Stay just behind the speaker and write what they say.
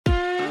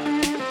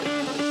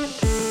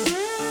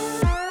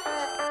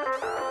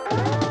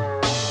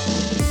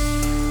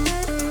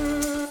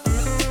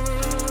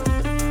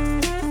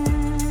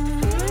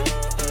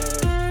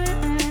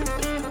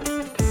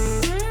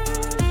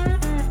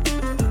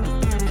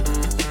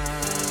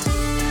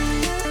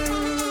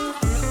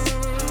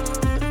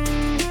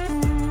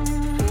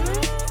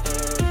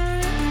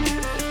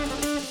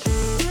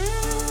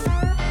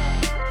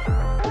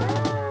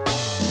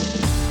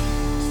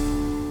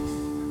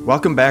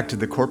Welcome back to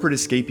the Corporate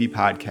Escapee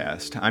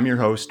podcast. I'm your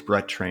host,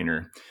 Brett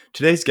Trainer.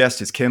 Today's guest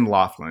is Kim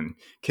Laughlin.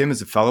 Kim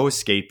is a fellow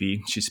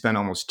escapee. She spent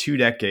almost 2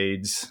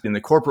 decades in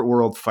the corporate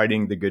world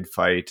fighting the good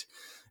fight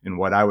in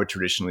what I would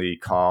traditionally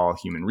call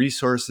human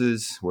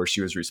resources, where she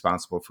was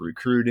responsible for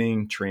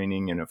recruiting,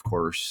 training, and of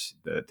course,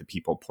 the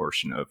people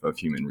portion of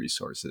human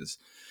resources.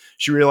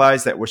 She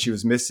realized that what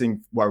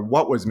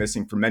was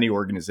missing for many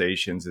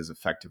organizations is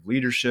effective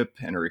leadership,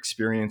 and her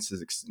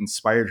experiences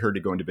inspired her to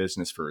go into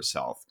business for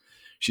herself.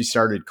 She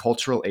started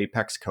Cultural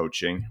Apex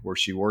Coaching, where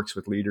she works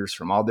with leaders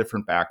from all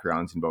different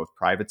backgrounds in both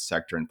private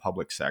sector and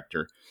public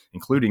sector,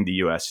 including the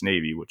U.S.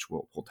 Navy, which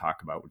we'll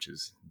talk about, which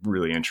is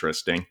really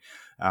interesting.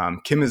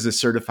 Kim is a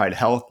certified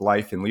health,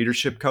 life, and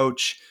leadership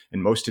coach.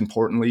 And most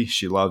importantly,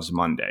 she loves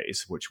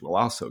Mondays, which we'll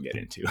also get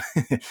into.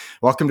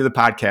 Welcome to the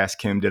podcast,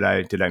 Kim. Did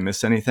I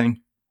miss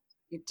anything?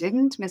 You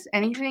didn't miss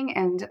anything,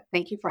 and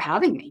thank you for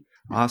having me.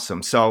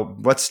 Awesome. So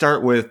let's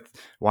start with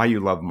why you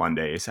love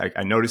Mondays.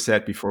 I noticed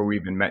that before we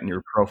even met in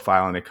your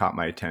profile, and it caught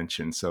my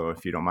attention. So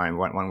if you don't mind,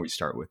 why don't we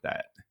start with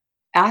that?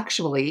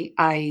 Actually,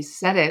 I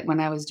said it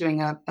when I was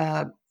doing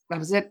I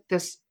was at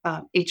this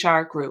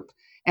HR group,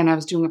 and I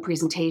was doing a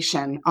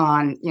presentation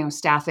on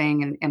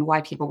staffing and why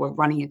people were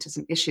running into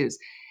some issues.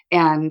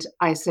 And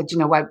I said, you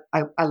know what,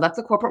 I left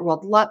the corporate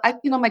world.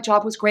 My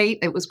job was great.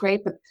 It was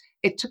great, but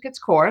it took its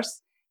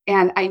course.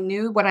 And I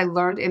knew what I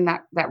learned in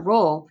that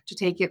role to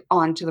take it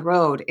onto the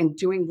road and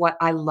doing what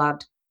I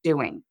loved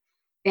doing.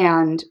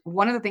 And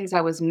one of the things I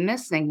was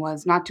missing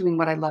was not doing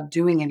what I love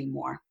doing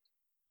anymore.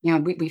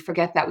 We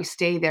forget that we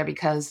stay there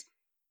because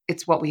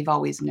it's what we've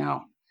always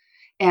known.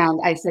 And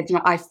I said,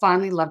 I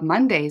finally love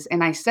Mondays.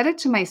 And I said it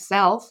to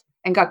myself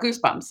and got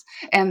goosebumps.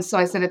 And so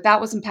I said, if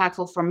that was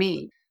impactful for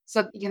me.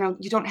 So, you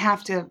don't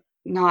have to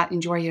not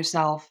enjoy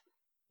yourself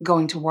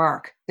going to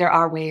work. There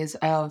are ways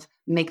of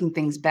making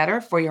things better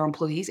for your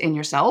employees and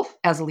yourself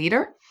as a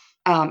leader.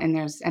 And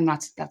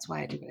that's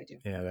why I do what I do.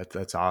 Yeah,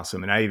 that's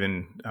awesome. And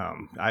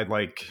I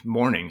like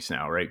mornings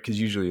now, right? Because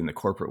usually in the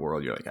corporate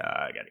world, you're like,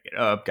 I got to get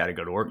up, got to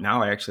go to work.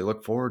 Now I actually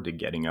look forward to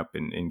getting up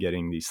and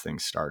getting these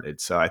things started.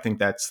 So I think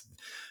that's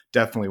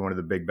definitely one of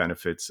the big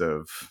benefits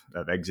of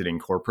exiting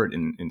corporate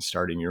and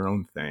starting your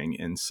own thing.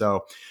 And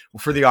so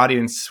for the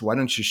audience, why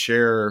don't you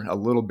share a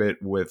little bit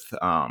with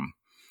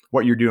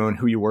what you're doing,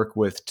 who you work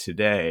with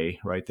today,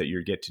 right? That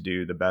you get to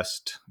do the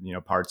best,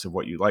 parts of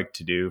what you like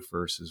to do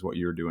versus what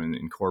you're doing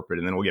in corporate.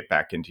 And then we'll get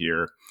back into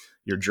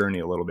your journey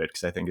a little bit,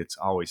 because I think it's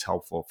always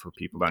helpful for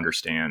people to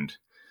understand,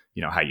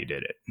 how you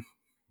did it.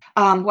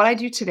 What I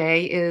do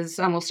today is,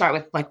 we'll start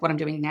with like what I'm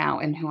doing now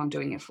and who I'm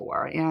doing it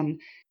for. And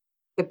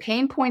the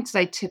pain points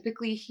I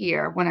typically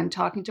hear when I'm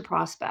talking to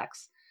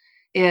prospects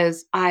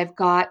is I've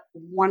got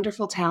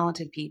wonderful,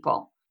 talented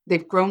people.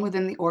 They've grown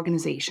within the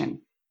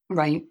organization,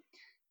 right?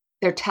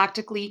 They're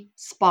tactically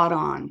spot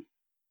on,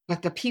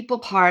 but the people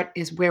part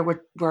is where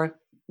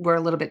we're a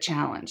little bit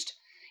challenged.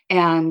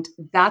 And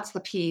that's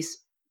the piece.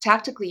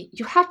 Tactically,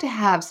 you have to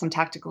have some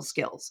tactical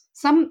skills.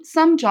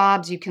 Some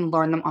jobs you can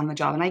learn them on the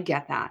job, and I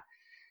get that.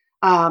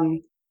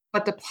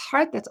 But the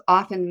part that's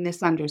often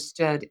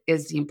misunderstood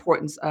is the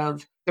importance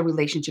of the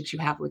relationships you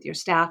have with your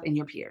staff and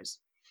your peers.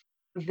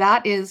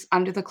 That is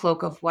under the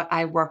cloak of what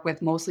I work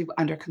with, mostly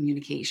under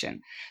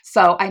communication.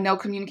 So I know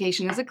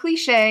communication is a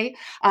cliche,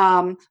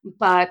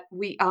 but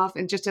we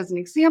often, just as an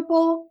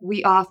example,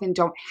 we often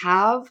don't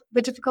have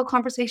the difficult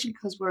conversation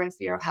because we're in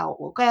fear of how it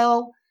will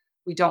go.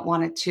 We don't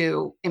want it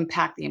to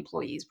impact the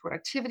employee's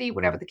productivity,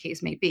 whatever the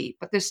case may be.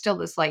 But there's still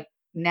this like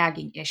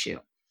nagging issue.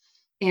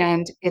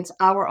 And it's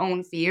our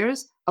own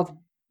fears of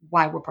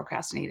why we're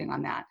procrastinating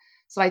on that.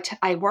 So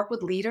I work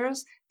with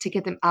leaders to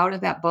get them out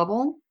of that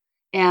bubble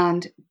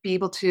and be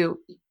able to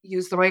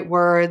use the right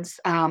words,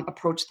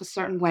 approach the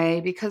certain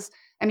way, because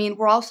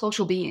we're all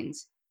social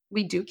beings.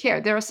 We do care.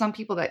 There are some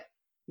people that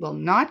will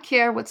not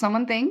care what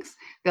someone thinks.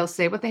 They'll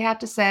say what they have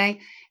to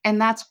say,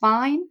 and that's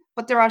fine.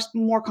 But there are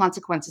more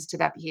consequences to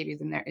that behavior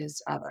than there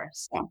is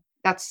others. So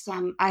that's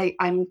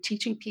I'm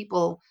teaching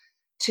people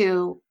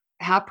to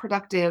have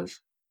productive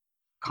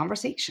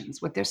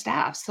conversations with their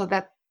staff so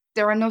that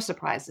there are no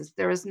surprises.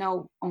 There is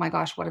no, oh my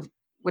gosh,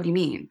 what do you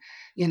mean?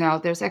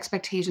 There's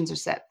expectations are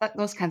set,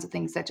 those kinds of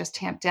things that just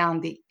tamp down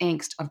the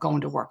angst of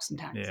going to work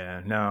sometimes.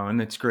 Yeah, no,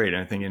 and it's great.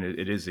 I think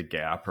it is a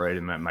gap, right?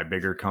 In my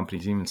bigger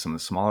companies, even some of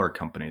the smaller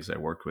companies I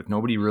worked with,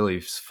 nobody really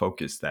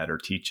focused that or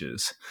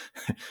teaches,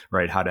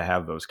 right, how to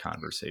have those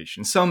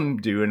conversations. Some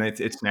do, and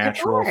it's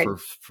natural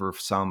for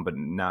some, but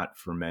not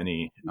for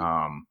many.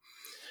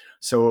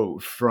 So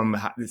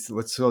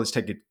let's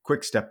take a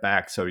quick step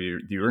back. So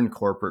you're in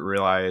corporate,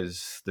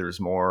 realize there's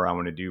more, I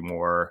want to do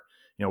more.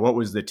 What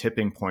was the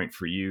tipping point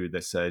for you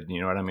that said,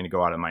 I'm going to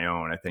go out on my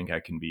own. I think I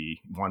can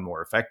be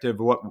more effective.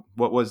 What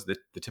was the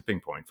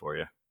tipping point for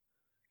you?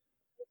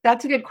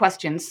 That's a good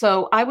question.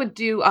 So I would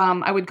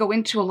go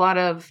into a lot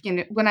of,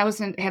 when I was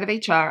head of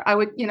HR, I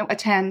would,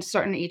 attend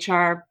certain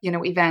HR,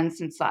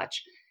 events and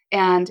such.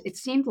 And it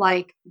seemed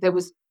like there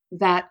was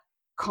that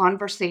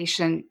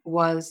conversation it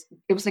was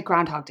like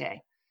Groundhog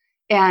Day.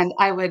 And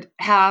I would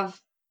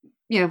have,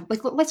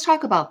 like, let's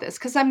talk about this.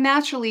 Cause I'm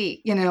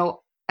naturally,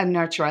 a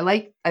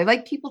nurturer. I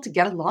like people to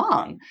get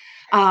along.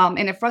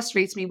 And it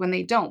frustrates me when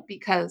they don't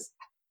because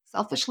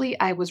selfishly,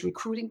 I was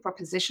recruiting for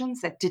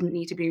positions that didn't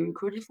need to be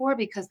recruited for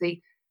because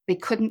they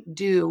couldn't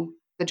do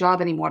the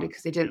job anymore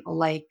because they didn't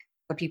like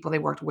the people they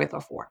worked with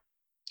or for.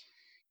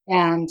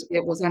 And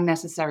it was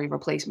unnecessary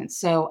replacement.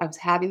 So I was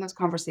having those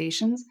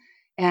conversations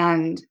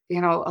and,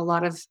 a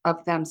lot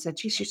of them said,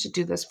 "Geez, you should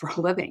do this for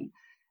a living."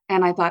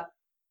 And I thought,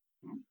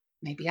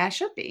 maybe I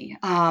should be.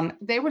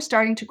 They were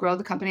starting to grow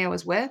the company I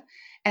was with,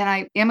 and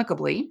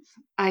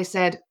I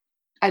said,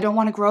 "I don't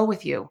want to grow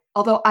with you.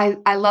 Although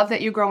I love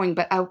that you're growing,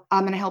 but I'm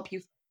going to help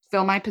you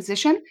fill my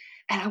position,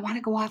 and I want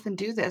to go off and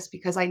do this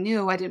because I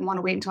knew I didn't want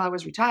to wait until I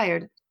was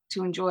retired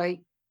to enjoy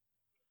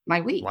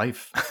my week."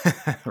 Life,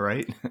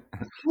 right?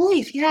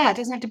 Life, yeah, it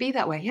doesn't have to be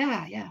that way.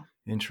 Yeah, yeah.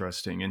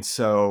 Interesting. And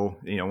so,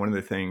 one of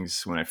the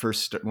things when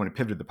when I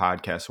pivoted the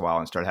podcast a while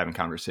and started having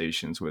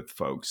conversations with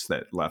folks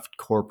that left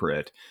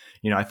corporate,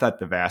 I thought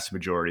the vast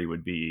majority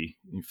would be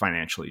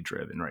financially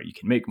driven, right? You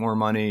can make more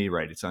money,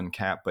 right? It's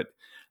uncapped, but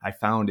I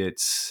found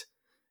it's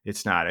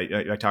not.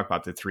 I talk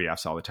about the three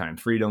F's all the time: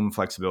 freedom,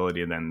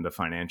 flexibility, and then the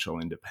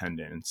financial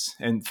independence.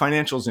 And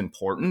financial is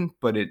important,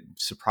 but it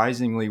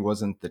surprisingly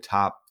wasn't the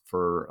top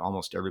for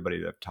almost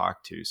everybody that I've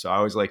talked to. So I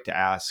always like to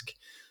ask,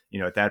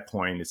 at that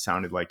point, it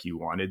sounded like you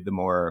wanted the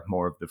more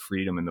of the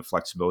freedom and the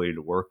flexibility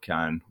to work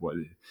on. What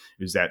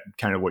is that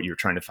kind of what you're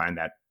trying to find,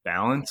 that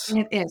balance?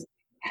 It is.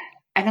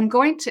 And I'm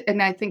going to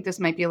and I think this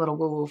might be a little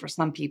woo-woo for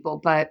some people,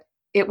 but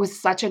it was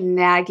such a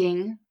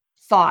nagging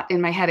thought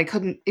in my head.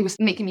 It was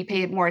making me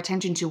pay more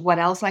attention to what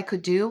else I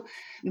could do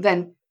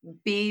than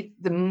be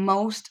the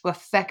most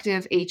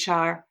effective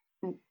HR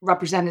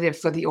representative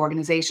for the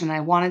organization. I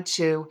wanted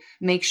to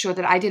make sure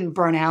that I didn't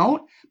burn out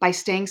by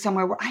staying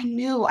somewhere where I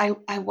knew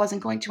I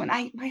wasn't going to.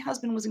 And my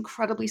husband was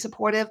incredibly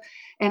supportive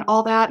and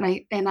all that.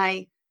 And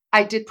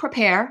I did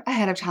prepare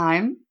ahead of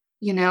time,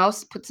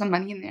 put some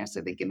money in there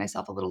so they give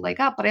myself a little leg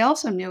up. But I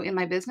also knew in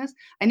my business,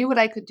 I knew what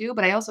I could do,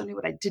 but I also knew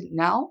what I didn't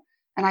know.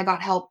 And I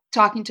got help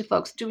talking to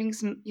folks, doing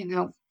some,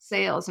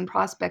 sales and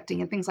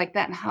prospecting and things like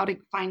that, and how to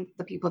find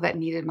the people that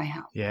needed my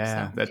help. So,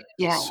 Yeah, that's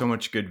yeah. so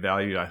much good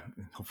value. I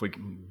hopefully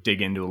can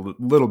dig into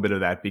a little bit of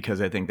that,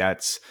 because I think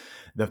that's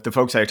the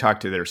folks I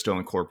talk to that are still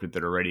in corporate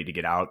that are ready to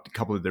get out. A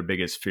couple of their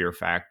biggest fear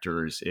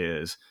factors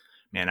is,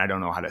 man, I don't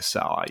know how to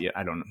sell.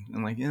 I don't.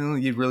 I'm like,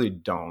 you really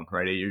don't,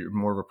 right? You're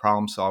more of a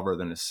problem solver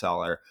than a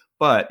seller.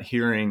 But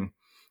hearing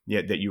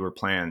that you were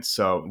planned.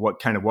 So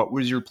what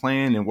was your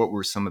plan, and what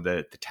were some of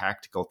the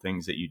tactical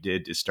things that you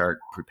did to start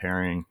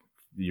preparing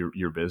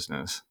your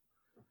business?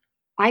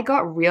 I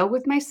got real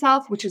with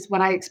myself, which is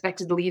what I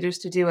expected the leaders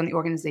to do in the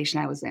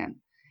organization I was in.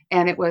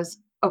 And it was,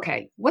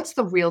 okay, what's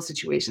the real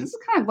situation? This is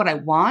kind of what I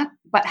want,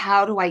 but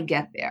how do I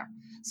get there?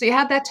 So you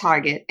have that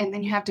target and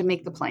then you have to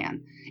make the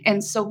plan.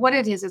 And so what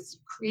it is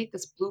create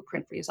this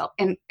blueprint for yourself.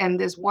 And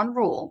there's one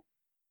rule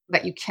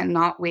that you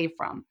cannot wave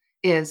from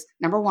is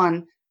number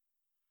one,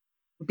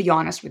 be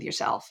honest with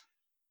yourself.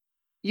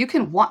 You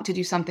can want to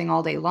do something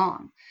all day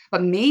long,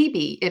 but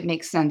maybe it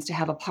makes sense to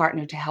have a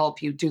partner to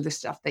help you do the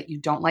stuff that you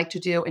don't like to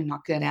do and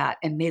not good at,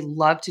 and they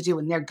love to do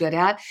and they're good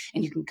at,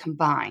 and you can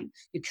combine.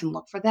 You can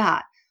look for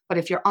that. But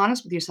if you're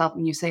honest with yourself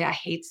and you say, I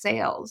hate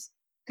sales,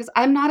 because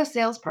I'm not a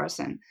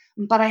salesperson,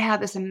 but I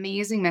have this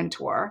amazing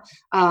mentor.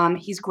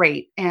 He's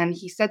great. And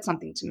he said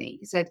something to me.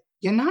 He said,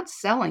 you're not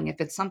selling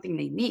if it's something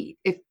they need.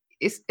 If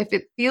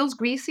it feels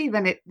greasy,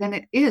 then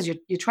it is.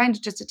 You're trying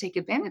to just to take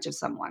advantage of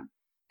someone.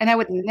 And I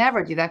would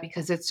never do that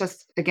because it's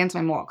just against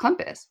my moral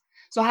compass.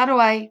 So how do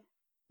I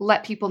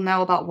let people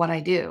know about what I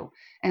do?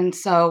 And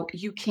so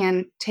you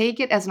can take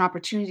it as an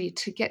opportunity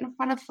to get in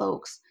front of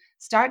folks,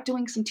 start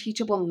doing some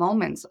teachable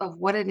moments of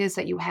what it is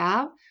that you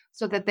have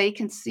so that they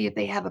can see if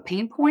they have a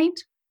pain point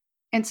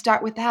and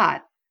start with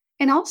that.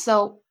 And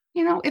also,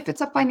 if it's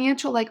a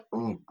financial, like,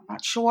 oh, I'm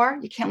not sure,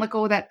 you can't let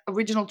go of that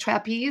original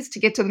trapeze to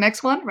get to the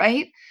next one,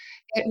 right?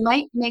 It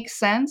might make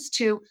sense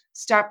to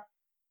start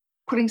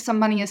putting some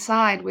money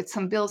aside with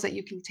some bills that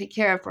you can take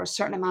care of for a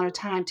certain amount of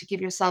time to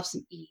give yourself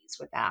some ease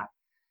with that.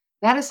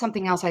 That is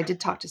something else I did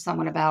talk to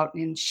someone about,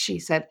 and she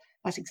said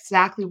that's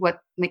exactly what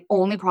the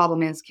only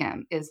problem is,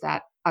 Kim, is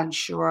that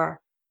unsure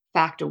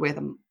factor with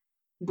them.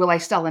 Will I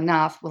sell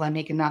enough? Will I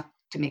make enough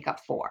to make up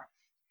for?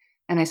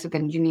 And I said,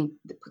 then you need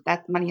to put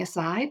that money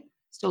aside,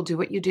 still do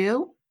what you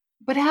do,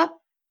 but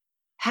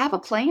have a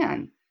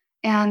plan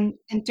and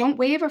don't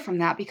waver from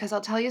that because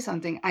I'll tell you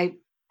something, I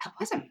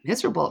wasn't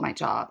miserable at my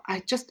job.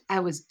 I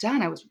was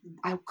done.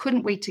 I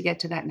couldn't wait to get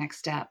to that next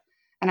step.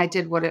 And I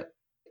did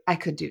I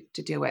could do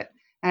to do it.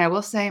 And I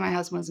will say my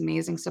husband was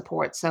amazing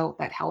support, so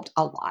that helped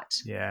a lot.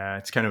 Yeah,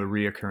 it's kind of a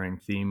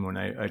reoccurring theme when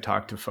I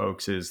talk to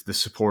folks is the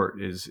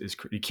support is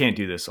you can't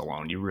do this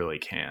alone. You really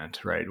can't,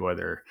 right?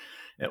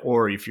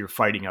 Or if you're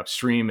fighting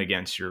upstream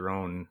against your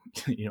own,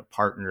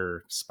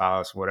 partner,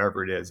 spouse,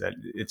 whatever it is, that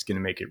it's going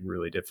to make it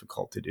really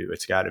difficult to do.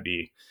 It's got to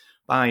be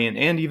buy-in,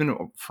 and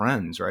even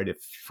friends, right?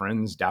 If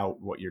friends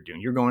doubt what you're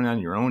doing, you're going on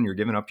your own, you're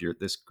giving up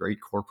this great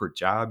corporate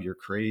job, you're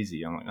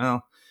crazy. I'm like,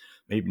 oh,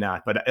 maybe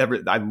not. But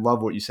I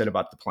love what you said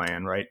about the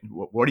plan, right?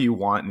 What do you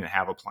want, and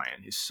have a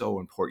plan is so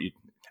important.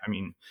 I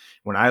mean,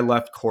 when I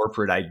left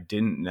corporate, I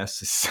didn't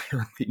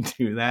necessarily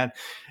do that.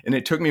 And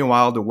it took me a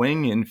while to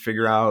wing and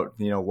figure out,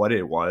 what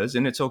it was.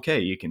 And it's okay.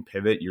 You can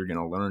pivot. You're going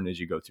to learn as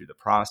you go through the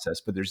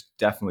process. But there's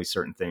definitely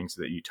certain things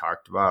that you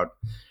talked about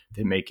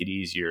that make it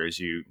easier as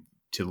you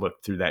to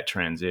look through that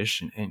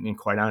transition. And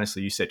quite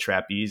honestly, you said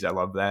trapeze. I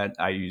love that.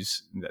 I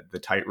use the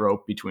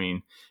tightrope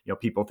between,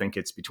 people think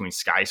it's between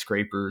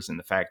skyscrapers. And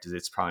the fact is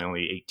it's probably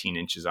only 18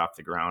 inches off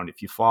the ground.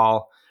 If you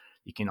fall,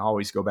 you can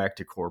always go back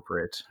to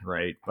corporate,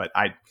 right? But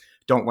I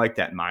don't like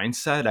that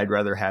mindset. I'd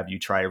rather have you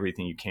try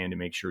everything you can to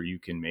make sure you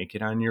can make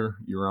it on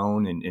your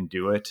own and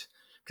do it.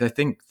 Because I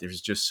think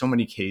there's just so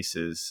many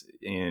cases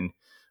in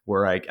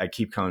where I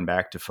keep coming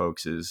back to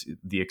folks is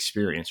the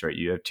experience, right?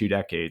 You have 2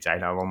 decades. I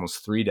have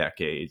almost 3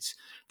 decades.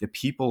 The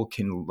people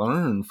can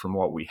learn from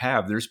what we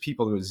have. There's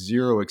people with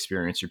 0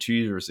 experience or 2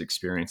 years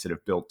experience that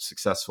have built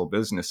successful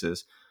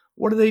businesses.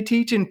 What are they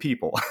teaching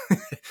people?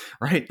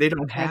 Right? They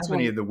don't have That's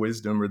any right. of the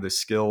wisdom or the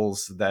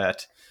skills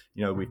that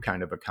we've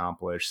kind of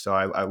accomplished. So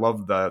I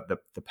love the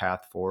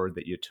path forward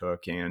that you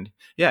took, and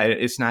yeah,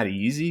 it's not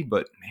easy,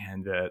 but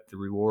man, the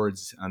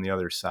rewards on the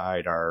other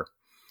side are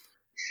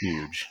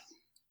huge.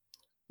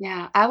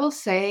 Yeah, I will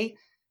say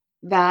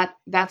that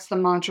that's the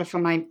mantra for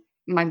my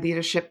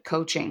leadership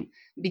coaching,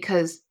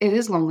 because it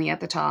is lonely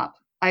at the top.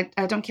 I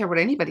don't care what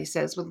anybody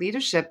says with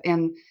leadership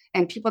and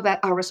people that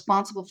are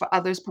responsible for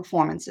others'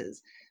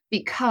 performances,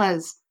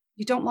 because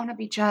you don't want to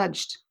be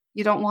judged.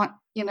 You don't want,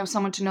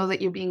 someone to know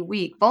that you're being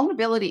weak.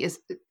 Vulnerability is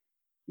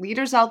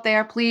leaders out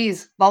there,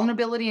 please,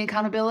 vulnerability and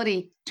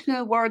accountability,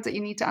 2 words that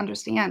you need to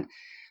understand.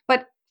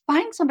 But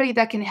find somebody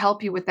that can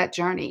help you with that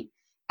journey.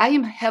 I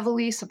am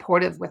heavily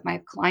supportive with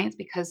my clients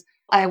because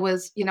I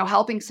was,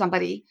 helping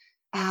somebody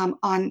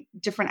on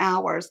different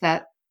hours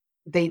that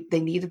they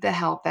needed the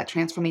help. That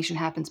transformation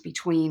happens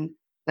between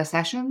the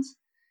sessions,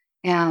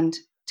 and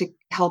to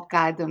help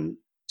guide them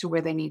to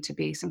where they need to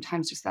be.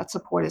 Sometimes just that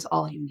support is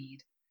all you need.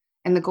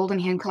 And the golden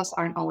handcuffs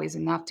aren't always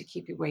enough to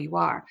keep you where you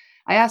are.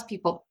 I ask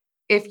people,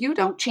 if you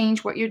don't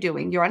change what you're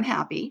doing, you're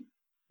unhappy.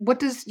 What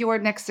does your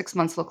next 6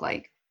 months look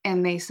like?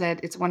 And they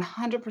said it's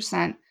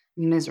 100%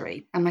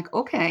 misery. I'm like,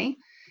 okay.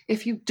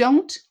 If you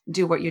don't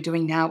do what you're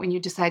doing now and you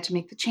decide to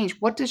make the change,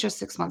 what does your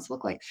 6 months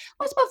look like?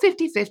 Well, it's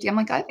about 50-50. I'm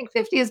like, I think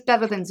 50 is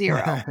better than zero.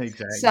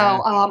 Exactly. So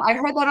Yeah. I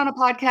heard that on a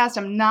podcast.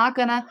 I'm not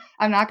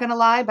gonna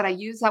lie, but I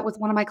used that with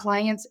one of my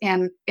clients,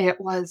 and it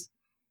was,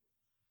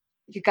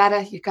 you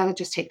gotta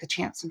just take the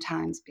chance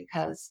sometimes,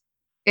 because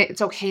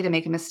it's okay to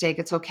make a mistake.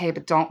 It's okay,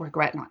 but don't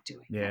regret not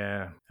doing it.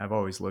 Yeah, I've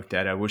always looked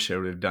at it. I wish I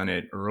would have done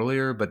it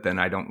earlier, but then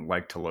I don't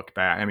like to look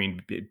back. I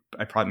mean,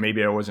 I probably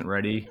maybe I wasn't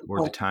ready or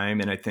at the Oh,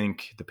 time, and I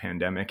think the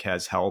pandemic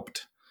has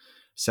helped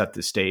set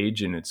the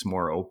stage and it's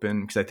more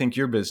open because I think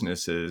your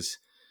business is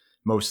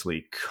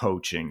mostly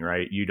coaching,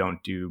 right? You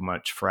don't do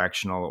much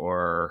fractional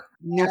or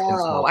no,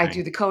 I do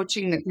consulting. the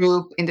coaching, the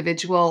group,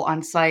 individual,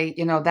 on site,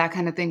 that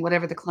kind of thing,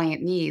 whatever the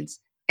client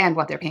needs and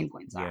what their pain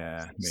points are.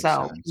 Yeah, makes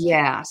So, sense.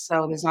 yeah,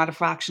 so there's not a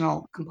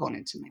fractional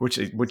component to my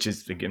business. Which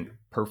is again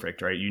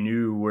perfect, right? You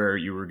knew where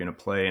you were going to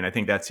play, and I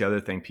think that's the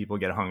other thing people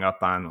get hung up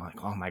on.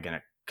 Like, oh, am I going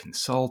to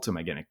consult? Am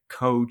I going to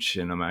coach?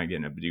 And am I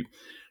going to do?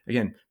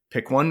 Again,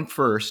 pick one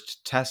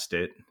first, test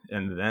it,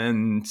 and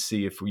then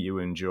see if you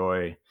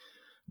enjoy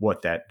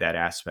what that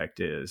aspect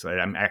is. Like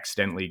I'm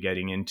accidentally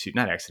getting into,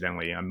 not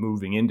accidentally, I'm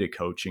moving into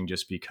coaching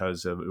just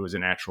because of it was a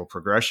natural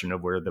progression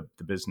of where the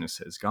business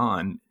has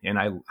gone. And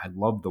I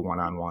love the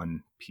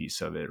one-on-one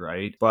piece of it,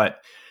 right?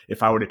 But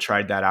if I would have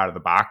tried that out of the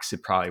box,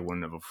 it probably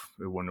wouldn't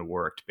have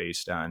worked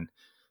based on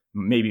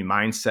maybe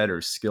mindset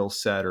or skill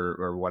set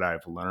or what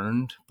I've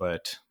learned.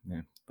 But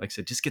yeah, like I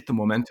said, just get the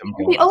momentum And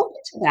be going.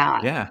 open to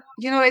that. Yeah.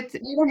 You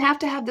don't have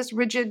to have this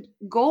rigid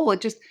goal.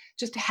 It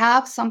just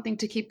have something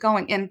to keep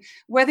going. And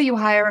whether you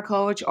hire a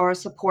coach or a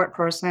support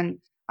person,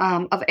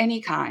 of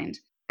any kind,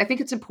 I think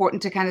it's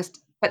important to kind of,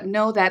 but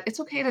know that it's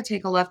okay to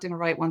take a left and a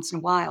right once in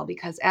a while,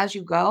 because as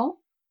you go,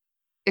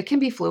 it can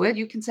be fluid.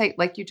 You can say,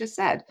 like you just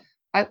said,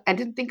 I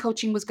didn't think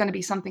coaching was going to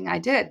be something I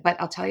did, but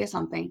I'll tell you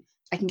something.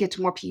 I can get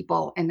to more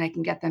people, and I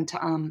can get them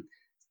to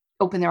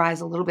open their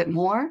eyes a little bit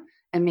more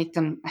and make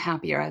them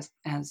happier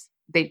as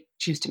they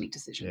choose to make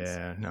decisions.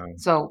 Yeah. No.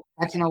 So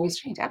that can always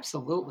change.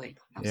 Absolutely.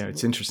 Yeah. It's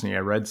Absolutely. interesting. I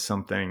read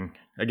something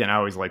again. I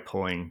always like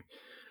pulling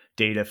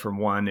data from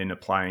one and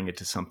applying it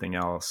to something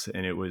else.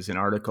 And it was an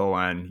article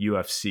on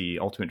UFC,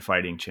 Ultimate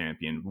Fighting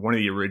Champion. One of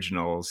the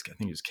originals, I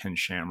think it was Ken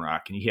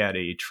Shamrock, and he had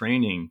a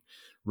training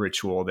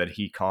ritual that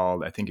he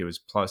called, I think it was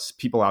plus,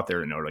 people out there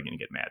that know are going to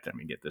get mad that I'm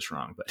going to get this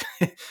wrong, but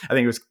I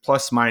think it was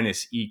plus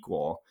minus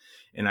equal.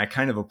 And I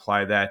kind of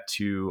apply that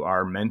to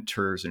our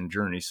mentors and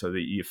journeys so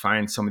that you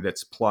find somebody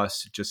that's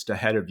plus just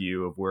ahead of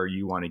you of where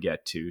you want to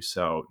get to.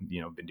 So,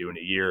 been doing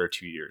a year or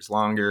 2 years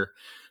longer,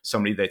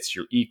 somebody that's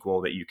your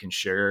equal that you can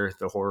share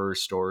the horror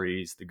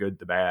stories, the good,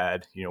 the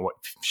bad,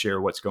 share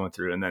what's going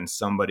through. And then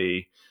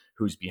somebody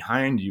who's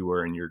behind you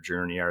or in your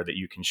journey are, that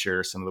you can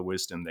share some of the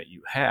wisdom that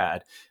you had.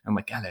 I'm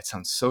like, God, that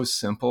sounds so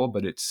simple,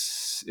 but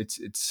it's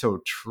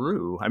so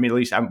true. I mean, at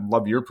least I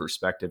love your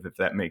perspective, if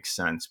that makes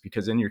sense,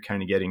 because then you're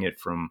kind of getting it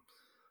from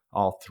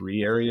all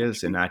three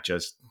areas and not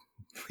just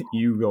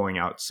you going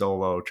out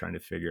solo trying to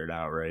figure it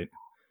out, right?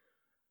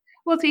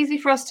 Well, it's easy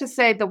for us to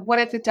say the what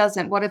if it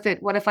doesn't? What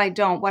if I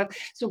don't? What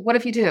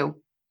if you do?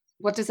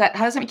 How does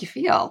that make you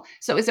feel?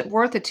 So is it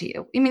worth it to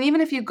you? I mean,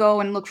 even if you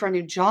go and look for a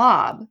new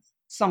job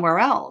somewhere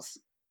else,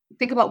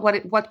 think about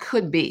what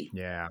could be,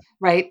 Yeah.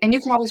 right? And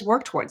you can always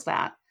work towards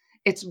that.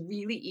 It's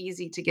really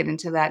easy to get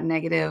into that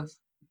negative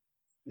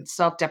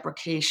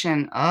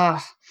self-deprecation.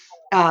 Ugh.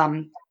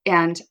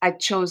 And I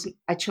chose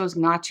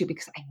not to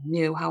because I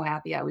knew how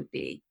happy I would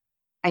be.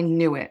 I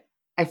knew it.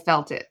 I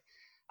felt it.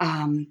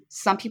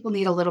 Some people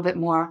need a little bit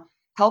more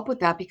help with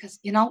that because,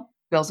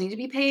 bills need to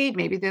be paid.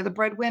 Maybe they're the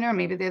breadwinner,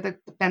 maybe they're the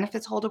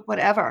benefits holder,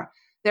 whatever.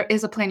 There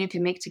is a plan you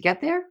can make to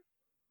get there.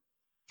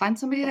 Find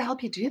somebody to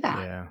help you do that.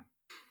 Yeah.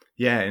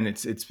 Yeah, and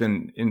it's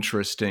been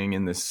interesting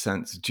in this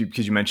sense too,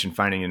 because you mentioned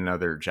finding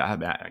another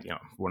job.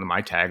 One of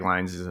my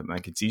taglines is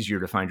like, it's easier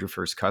to find your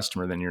first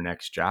customer than your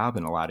next job.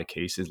 In a lot of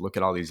cases, look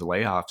at all these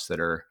layoffs that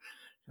are.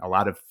 A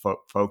lot of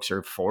folks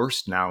are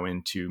forced now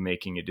into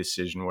making a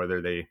decision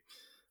whether they.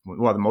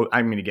 Well,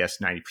 I'm going to guess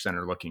 90%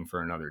 are looking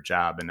for another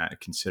job and not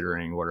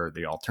considering what are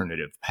the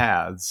alternative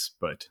paths.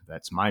 But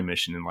that's my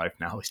mission in life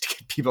now, is to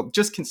get people,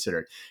 just consider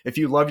it. If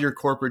you love your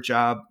corporate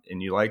job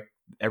and you like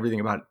everything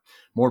about it,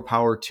 more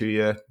power to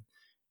you.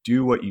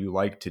 Do what you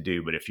like to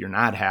do, but if you're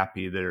not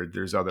happy,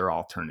 there's other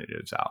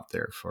alternatives out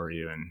there for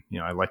you. And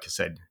I like I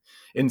said,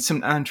 in some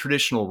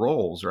non-traditional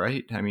roles,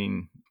 right? I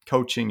mean,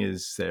 coaching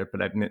is there,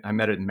 but I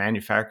met a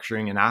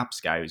manufacturing and ops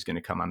guy who's going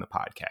to come on the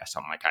podcast.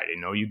 I'm like, I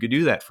didn't know you could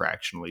do that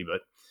fractionally, but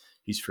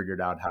he's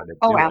figured out how to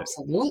Oh, do it.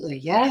 absolutely.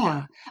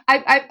 Yeah.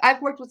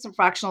 I've worked with some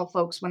fractional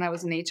folks when I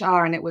was in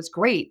HR, and it was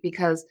great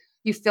because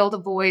you filled a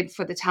void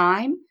for the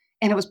time,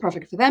 and it was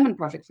perfect for them and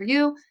perfect for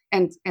you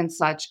and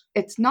such.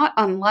 It's not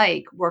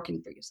unlike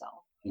working for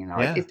yourself.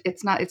 Yeah.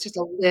 It's not, it's just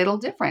a little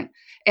different.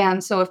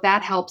 And so if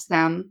that helps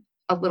them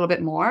a little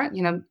bit more,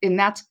 and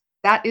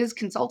that is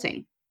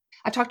consulting.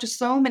 I've talked to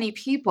so many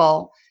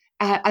people.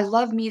 I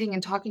love meeting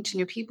and talking to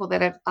new people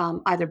that have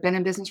either been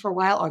in business for a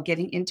while or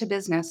getting into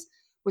business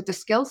with the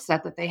skill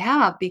set that they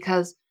have,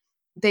 because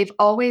they've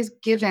always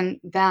given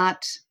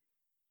that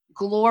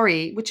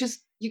glory, which is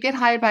you get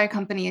hired by a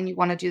company and you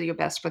want to do your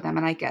best for them.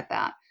 And I get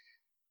that.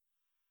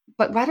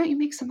 But why don't you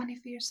make some money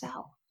for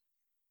yourself?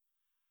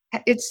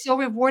 It's so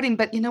rewarding,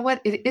 but you know what?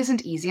 It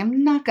isn't easy.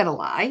 I'm not going to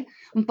lie,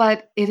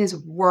 but it is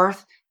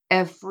worth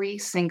every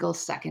single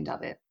second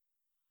of it.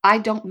 I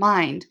don't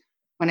mind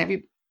when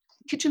every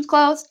kitchen's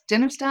closed,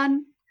 dinner's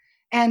done,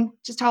 and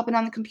just hopping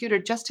on the computer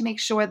just to make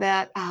sure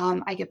that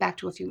I get back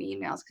to a few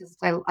emails because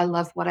I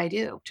love what I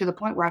do to the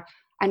point where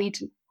I need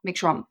to make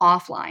sure I'm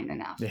offline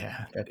enough.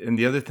 Yeah. And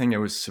the other thing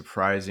that was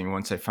surprising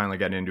once I finally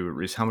got into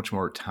it is how much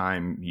more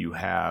time you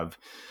have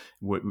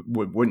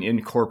when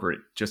in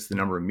corporate, just the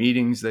number of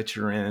meetings that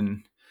you're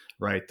in,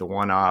 right? The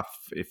one off,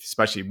 if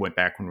especially went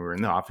back when we were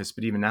in the office,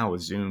 but even now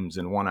with Zooms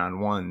and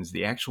one-on-ones,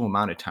 the actual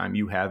amount of time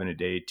you have in a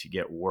day to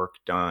get work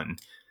done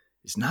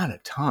is not a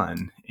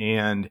ton.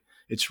 And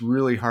it's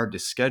really hard to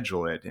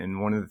schedule it.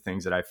 And one of the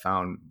things that I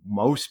found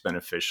most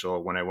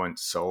beneficial when I went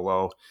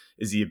solo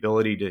is the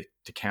ability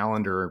to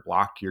calendar or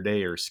block your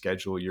day or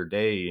schedule your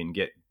day and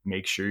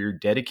make sure you're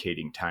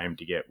dedicating time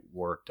to get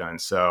work done.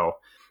 So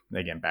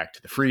again, back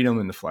to the freedom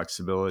and the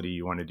flexibility.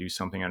 You want to do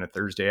something on a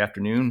Thursday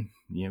afternoon,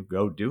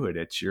 go do it.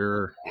 It's Yeah.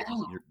 your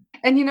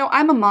And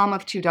I'm a mom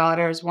of two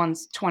daughters,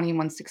 one's 20,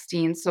 one's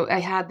 16. So I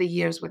had the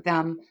years with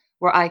them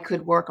where I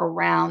could work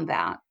around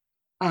that.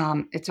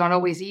 It's not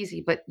always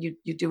easy, but you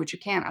do what you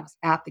can. I was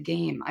at the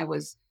game. I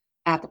was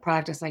at the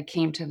practice. I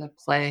came to the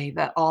play,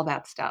 that all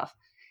that stuff.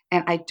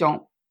 And I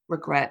don't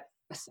regret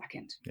a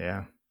second.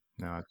 yeah.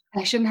 No,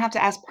 I shouldn't have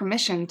to ask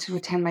permission to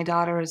attend my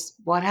daughter's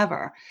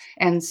whatever.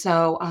 And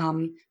so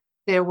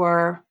there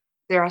were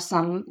there are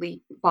some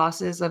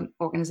bosses of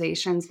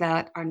organizations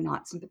that are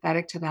not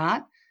sympathetic to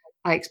that.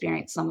 I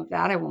experienced some of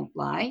that. I won't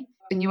lie.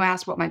 And you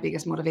asked what my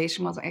biggest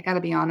motivation was. I got to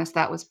be honest.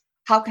 That was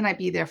how can I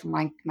be there for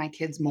my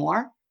kids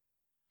more?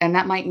 And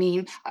that might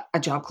mean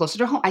a job closer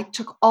to home. I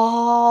took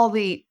all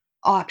the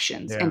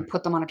options yeah. and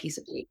put them on a piece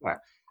of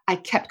paper. I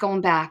kept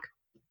going back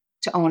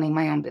to owning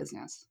my own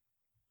business,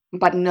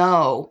 but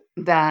know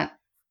that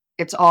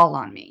it's all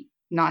on me,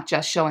 not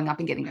just showing up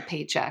and getting a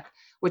paycheck,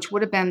 which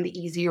would have been the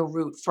easier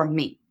route for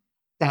me.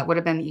 That would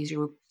have been the easier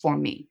route for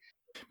me.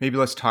 Maybe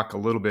let's talk a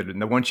little bit.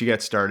 And then once you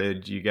get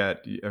started, you got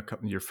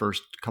your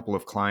first couple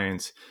of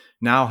clients.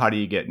 Now, how do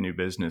you get new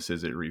business?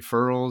 Is it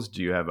referrals?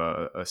 Do you have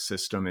a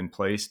system in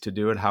place to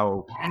do it?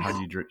 How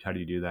do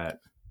you do that?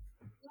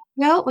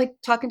 Well, like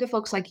talking to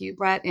folks like you,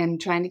 Brett,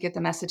 and trying to get the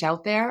message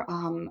out there,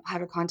 how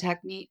to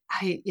contact me,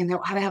 how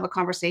to have a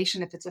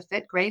conversation. If it's a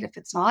fit, great. If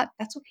it's not,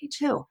 that's okay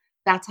too.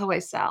 That's how I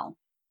sell.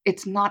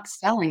 It's not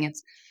selling.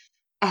 It's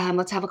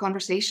let's have a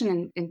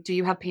conversation and do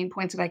you have pain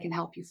points that I can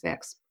help you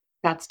fix?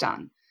 That's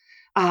done.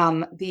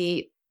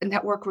 The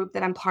network group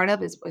that I'm part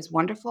of is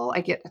wonderful.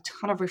 I get a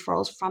ton of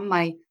referrals from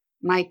my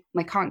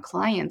current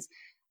clients.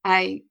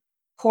 I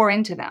pour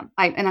into them.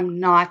 And I'm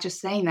not just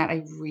saying that,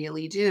 I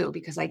really do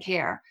because I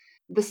care.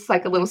 This is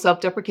like a little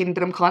self-deprecating,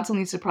 but I'm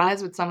constantly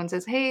surprised when someone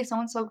says, "Hey, so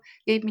and so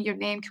gave me your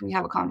name. Can we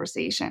have a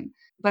conversation?"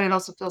 But it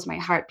also fills my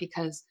heart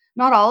because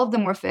not all of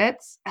them were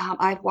fits.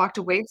 I've walked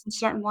away from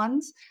certain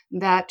ones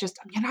that just,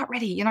 "You're not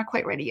ready. You're not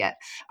quite ready yet,"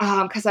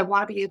 because I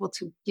want to be able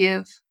to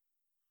give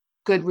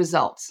good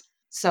results.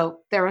 So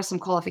there are some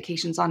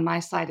qualifications on my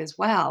side as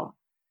well.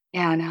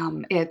 And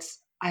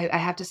I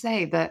have to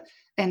say that,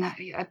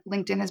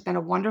 LinkedIn has been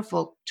a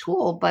wonderful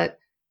tool, but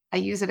I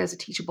use it as a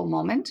teachable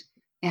moment,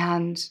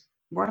 and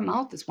word of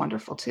mouth is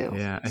wonderful too.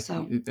 Yeah,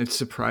 So it's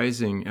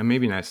surprising, and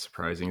maybe not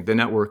surprising. The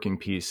networking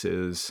piece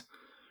is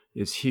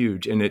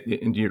huge, and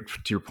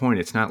to your point,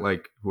 it's not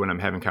like when I'm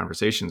having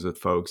conversations with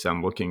folks,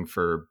 I'm looking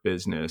for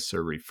business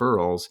or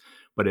referrals.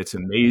 But it's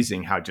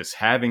amazing how just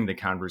having the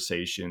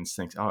conversations,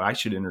 thinks, oh, I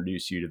should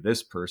introduce you to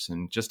this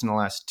person. Just in the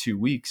last 2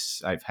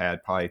 weeks, I've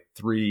had probably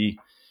 3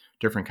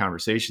 different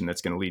conversations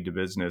that's going to lead to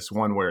business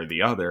one way or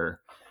the other,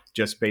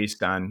 just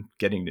based on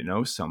getting to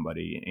know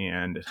somebody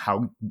and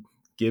how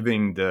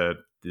giving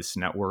this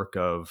network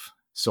of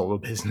solo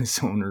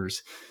business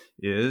owners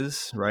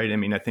is, right? I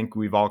mean, I think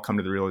we've all come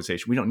to the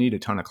realization we don't need a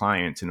ton of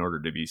clients in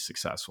order to be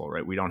successful,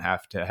 right? We don't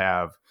have to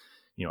have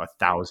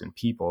 1,000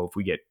 people. If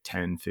we get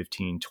 10,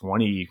 15,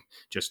 20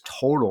 just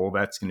total,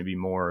 that's going to be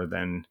more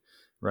than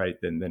right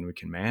than we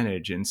can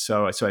manage. And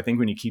so I think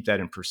when you keep that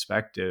in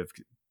perspective,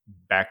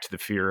 back to the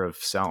fear of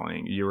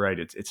selling, you're right,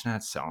 it's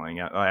not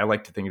selling. I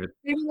like to think of it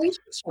the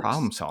relationships.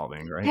 problem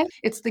solving, right? Okay.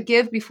 It's the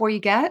give before you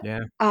get.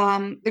 Yeah,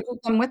 It will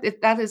come with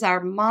it. That is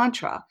our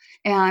mantra.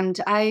 And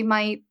I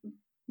might,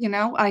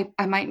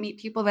 I might meet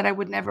people that I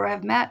would never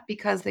have met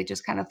because they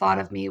just kind of thought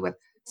of me with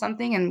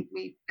something, and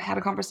we had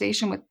a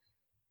conversation with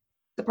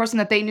the person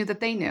that they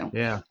knew.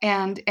 yeah.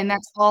 And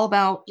that's all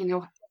about,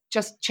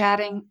 just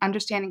chatting,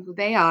 understanding who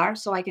they are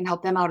so I can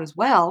help them out as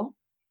well,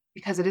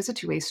 because it is a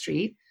two-way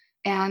street.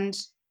 And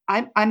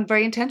I'm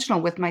very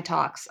intentional with my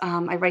talks.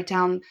 I write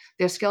down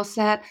their skill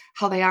set,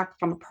 how they are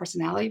from a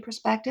personality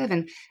perspective,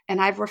 and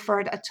I've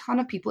referred a ton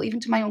of people, even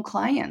to my own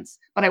clients,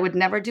 but I would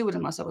never do it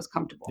unless I was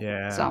comfortable.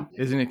 Yeah. So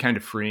Isn't it kind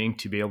of freeing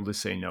to be able to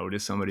say no to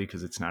somebody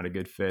because it's not a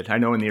good fit? I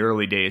know in the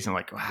early days, I'm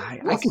like, "Wow, I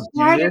the could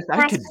do this. smartest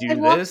I person could I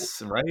do walked.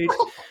 this, right?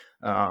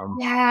 Um,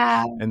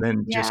 Yeah, and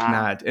then just yeah.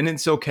 not. And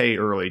it's okay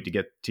early to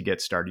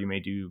get started. You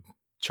may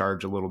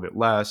charge a little bit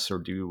less or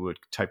do a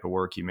type of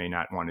work you may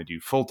not want to do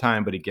full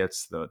time, but it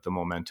gets the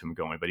momentum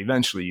going. But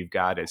eventually you've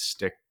got to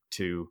stick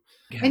to,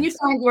 And again, you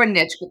find your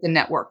niche with the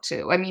network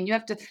too. I mean, you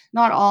have to,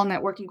 not all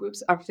networking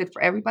groups are fit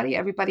for everybody.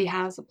 Everybody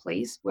has a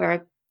place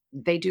where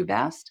they do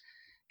best.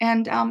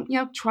 And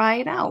try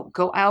it out.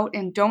 Go out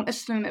and don't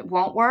assume it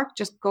won't work.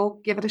 Just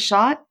go give it a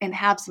shot and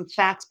have some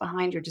facts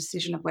behind your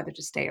decision of whether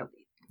to stay or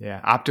leave. yeah,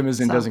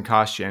 optimism So doesn't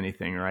cost you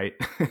anything, right?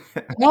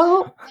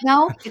 no,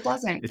 no, it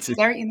doesn't. it's It's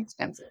very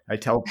inexpensive. I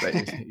tell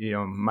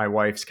my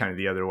wife's kind of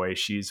the other way.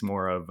 She's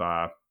more of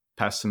a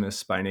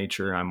pessimist by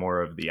nature. I'm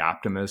more of the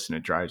optimist, and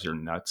it drives her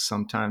nuts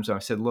sometimes. I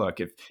said, look,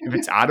 if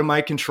it's out of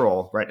my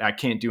control, right, I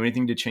can't do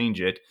anything to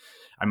change it.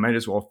 I might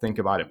as well think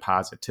about it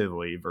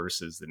positively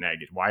versus the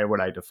negative. Why would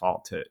I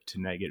default to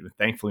negative? And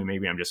thankfully,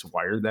 maybe I'm just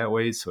wired that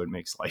way, so it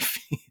makes life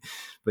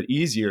but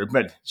easier.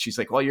 But she's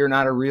like, well, you're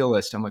not a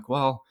realist. I'm like,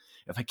 well,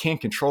 if I can't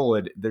control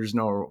it, there's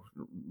no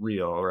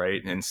real,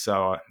 right? And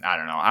so I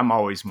don't know. I'm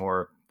always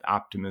more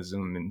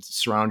optimism and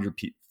surround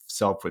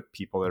yourself with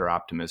people that are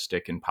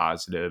optimistic and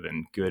positive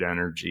and good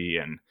energy.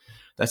 And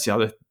that's the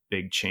other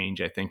big change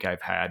I think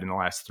I've had in the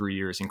last 3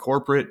 years in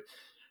corporate.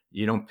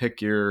 You don't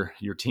pick your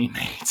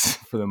teammates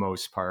for the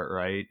most part,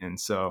 right? And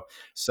so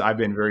I've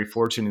been very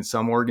fortunate in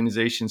some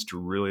organizations to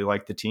really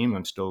like the team.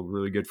 I'm still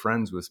really good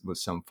friends with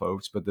some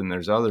folks, but then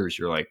there's others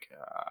you're like,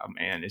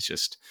 man, it's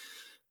just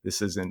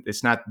this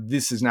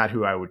is not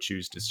who I would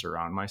choose to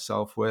surround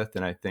myself with.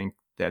 And I think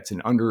that's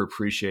an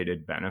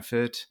underappreciated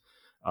benefit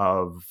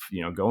of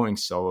going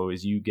solo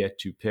is you get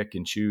to pick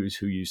and choose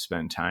who you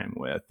spend time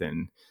with.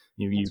 And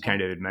you That's right.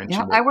 kind of had Yeah,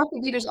 mentioned I it. work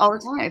with leaders all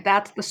the time.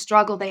 That's the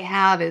struggle they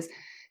have, is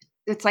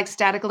it's like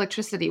static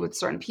electricity with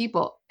certain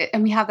people.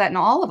 And we have that in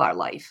all of our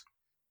life.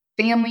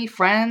 Family,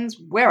 friends,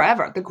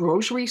 wherever, the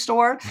grocery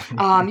store.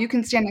 You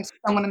can stand next to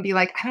someone and be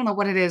like, I don't know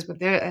what it is,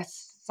 but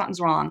something's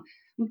wrong.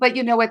 But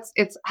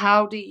it's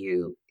how do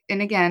you,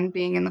 and again,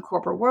 being in the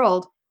corporate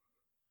world,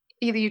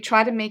 either you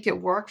try to make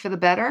it work for the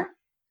better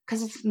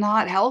because it's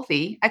not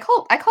healthy. I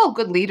call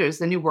good leaders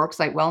the new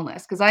worksite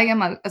wellness, because I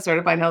am a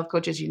certified health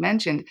coach, as you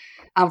mentioned,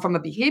 from a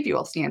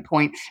behavioral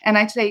standpoint. And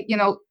I'd say,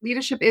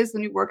 leadership is the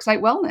new worksite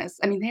wellness.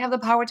 I mean, they have the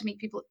power to make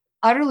people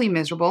utterly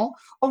miserable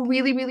or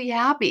really, really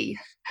happy.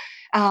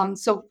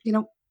 So,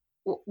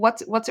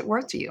 what's it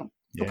worth to you?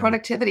 For Yeah.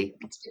 productivity,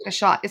 let's give it a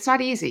shot. It's not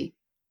easy.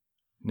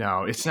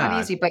 No, it's It's not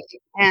not. easy, but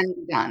it can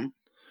be done.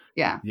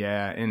 Yeah.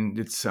 Yeah. And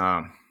it's,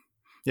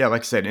 yeah,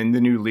 like I said, in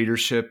the new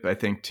leadership, I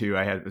think too,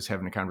 was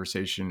having a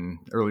conversation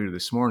earlier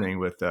this morning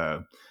with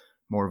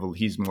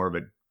he's more of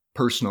a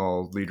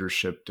personal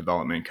leadership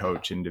development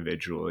coach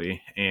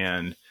individually.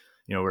 And,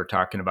 we're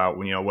talking about,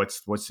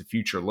 what's the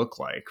future look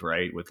like,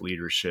 right? With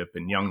leadership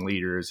and young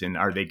leaders, and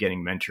are they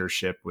getting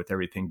mentorship with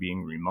everything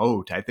being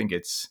remote? I think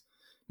it's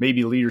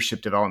maybe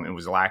leadership development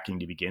was lacking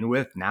to begin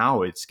with.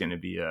 Now it's going to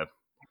be a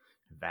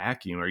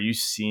vacuum. Are you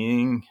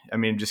seeing,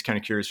 I'm just kind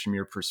of curious from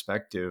your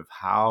perspective,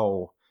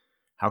 how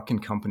can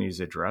companies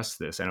address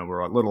this? I know we're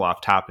a little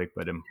off topic,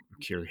 but I'm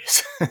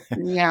curious.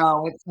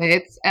 No,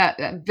 it's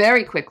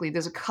very quickly.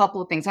 There's a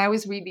couple of things. I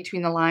always read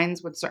between the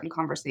lines with certain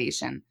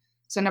conversation.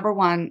 So number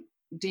one,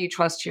 do you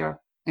trust your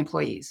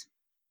employees?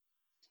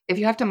 If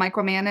you have to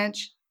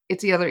micromanage,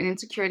 it's either an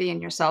insecurity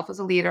in yourself as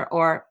a leader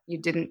or you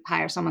didn't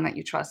hire someone that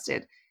you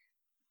trusted.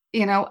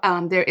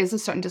 There is a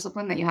certain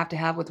discipline that you have to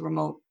have with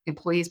remote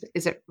employees, but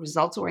is it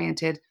results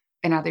oriented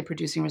and are they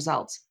producing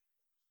results?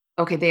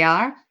 Okay, they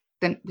are.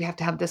 Then we have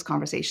to have this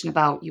conversation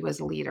about you as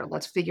a leader.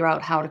 Let's figure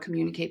out how to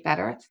communicate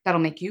better.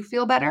 That'll make you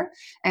feel better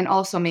and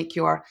also make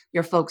your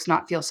folks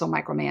not feel so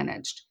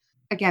micromanaged.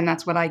 Again,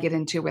 that's what I get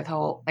into with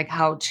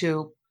how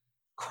to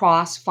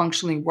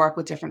cross-functionally work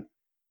with different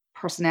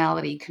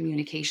personality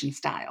communication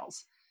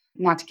styles.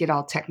 Not to get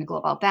all technical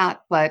about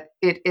that, but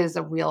it is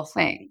a real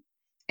thing.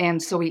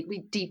 And so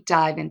we deep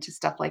dive into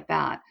stuff like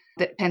that.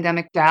 The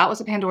pandemic, that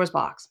was a Pandora's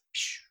box.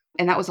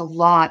 And that was a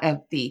lot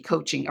of the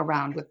coaching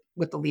around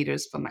with the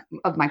leaders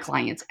of my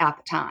clients at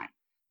the time.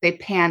 They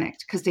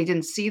panicked because they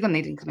didn't see them.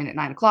 They didn't come in at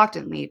 9 o'clock,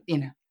 didn't leave.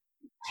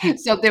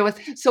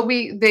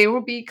 They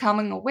were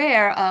becoming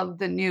aware of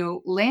the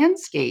new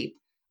landscape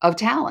of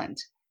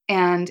talent.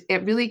 And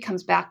it really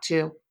comes back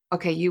to,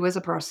 okay, you as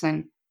a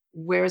person,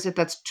 where is it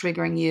that's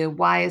triggering you?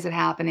 Why is it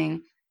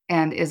happening?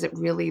 And is it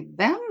really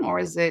them or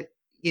is it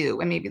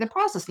you? And maybe the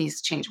process needs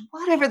to change,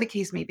 whatever the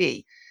case may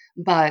be.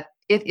 But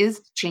it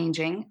is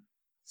changing.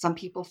 Some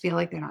people feel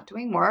like they're not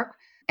doing work.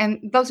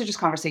 And those are just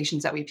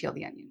conversations that we peel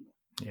the onion.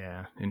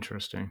 Yeah,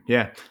 interesting.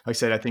 Yeah, like I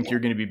said, I think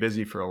you're going to be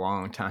busy for a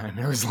long time,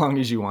 or as long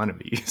as you want to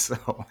be. So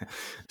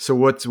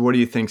what do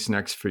you think's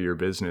next for your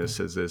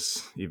business as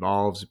this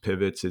evolves,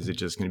 pivots? Is it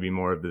just going to be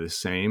more of the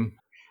same?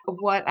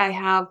 What I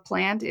have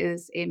planned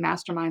is a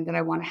mastermind that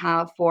I want to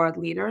have for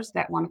leaders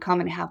that want to come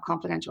and have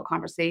confidential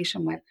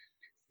conversation with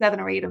 7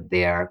 or 8 of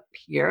their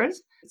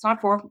peers. It's not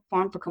for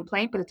form for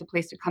complaint, but it's a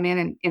place to come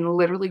in and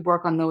literally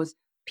work on those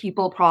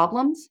people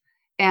problems.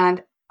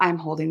 And I'm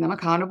holding them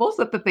accountable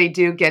so that they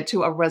do get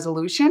to a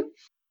resolution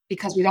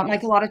because we don't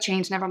like a lot of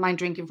change, never mind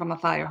drinking from a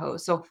fire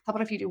hose. So how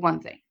about if you do one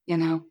thing,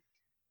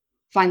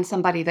 find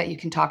somebody that you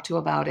can talk to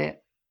about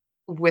it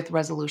with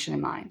resolution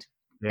in mind.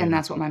 Yeah. And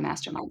that's what my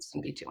mastermind is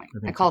going to be doing.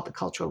 I call it the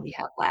Cultural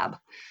Rehab Lab.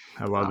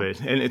 I love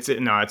it. And it's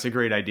a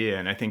great idea.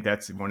 And I think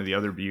that's one of the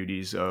other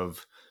beauties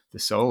of the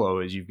solo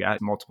is you've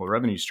got multiple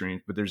revenue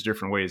streams, but there's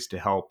different ways to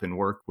help and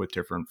work with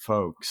different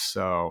folks.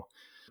 So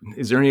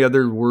is there any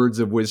other words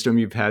of wisdom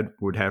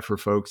would have for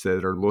folks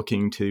that are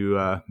looking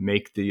to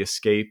make the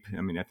escape?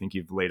 I think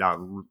you've laid out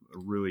a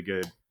really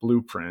good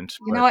blueprint.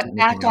 You know what?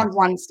 Act on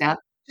one step.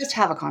 Just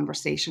have a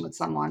conversation with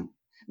someone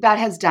that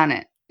has done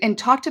it and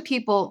talk to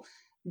people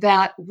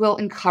that will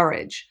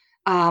encourage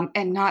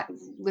and not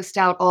list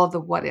out all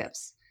the what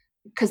ifs.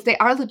 Because they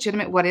are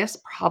legitimate what ifs,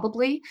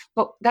 probably,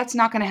 but that's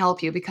not going to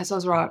help you because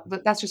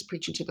that's just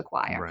preaching to the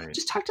choir. Right.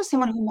 Just talk to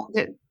someone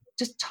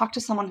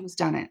who's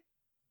done it.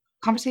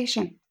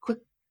 Conversation, quick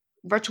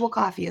virtual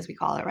coffee, as we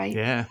call it, right?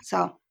 Yeah.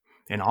 So,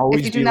 and always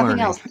if you do be nothing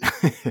learning. else,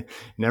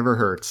 Never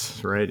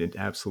hurts, right? It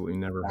absolutely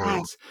never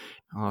hurts.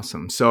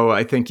 Awesome. So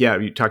I think,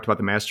 you talked about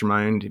the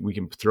mastermind. We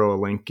can throw a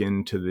link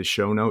into the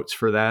show notes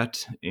for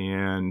that.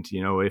 And,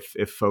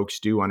 if folks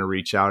do want to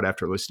reach out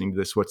after listening to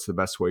this, what's the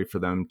best way for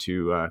them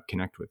to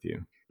connect with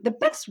you? The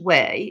best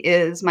way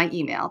is my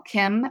email,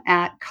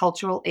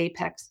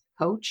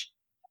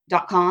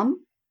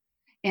 kim@culturalepexcoach.com.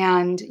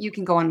 And you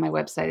can go on my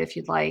website if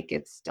you'd like.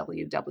 It's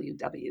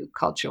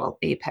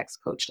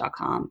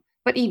www.culturalepexcoach.com.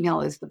 But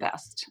email is the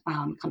best.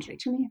 Comes right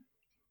to me.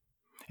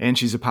 And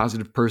she's a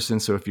positive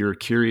person. So if you're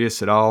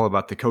curious at all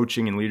about the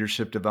coaching and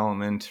leadership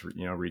development,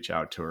 reach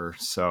out to her.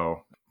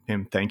 So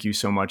Kim, thank you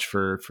so much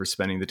for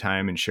spending the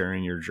time and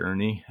sharing your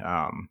journey.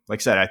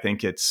 Like I said, I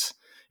think it's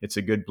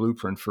a good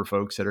blueprint for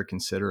folks that are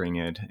considering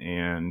it.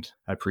 And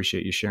I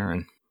appreciate you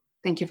sharing.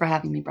 Thank you for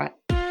having me, Brett.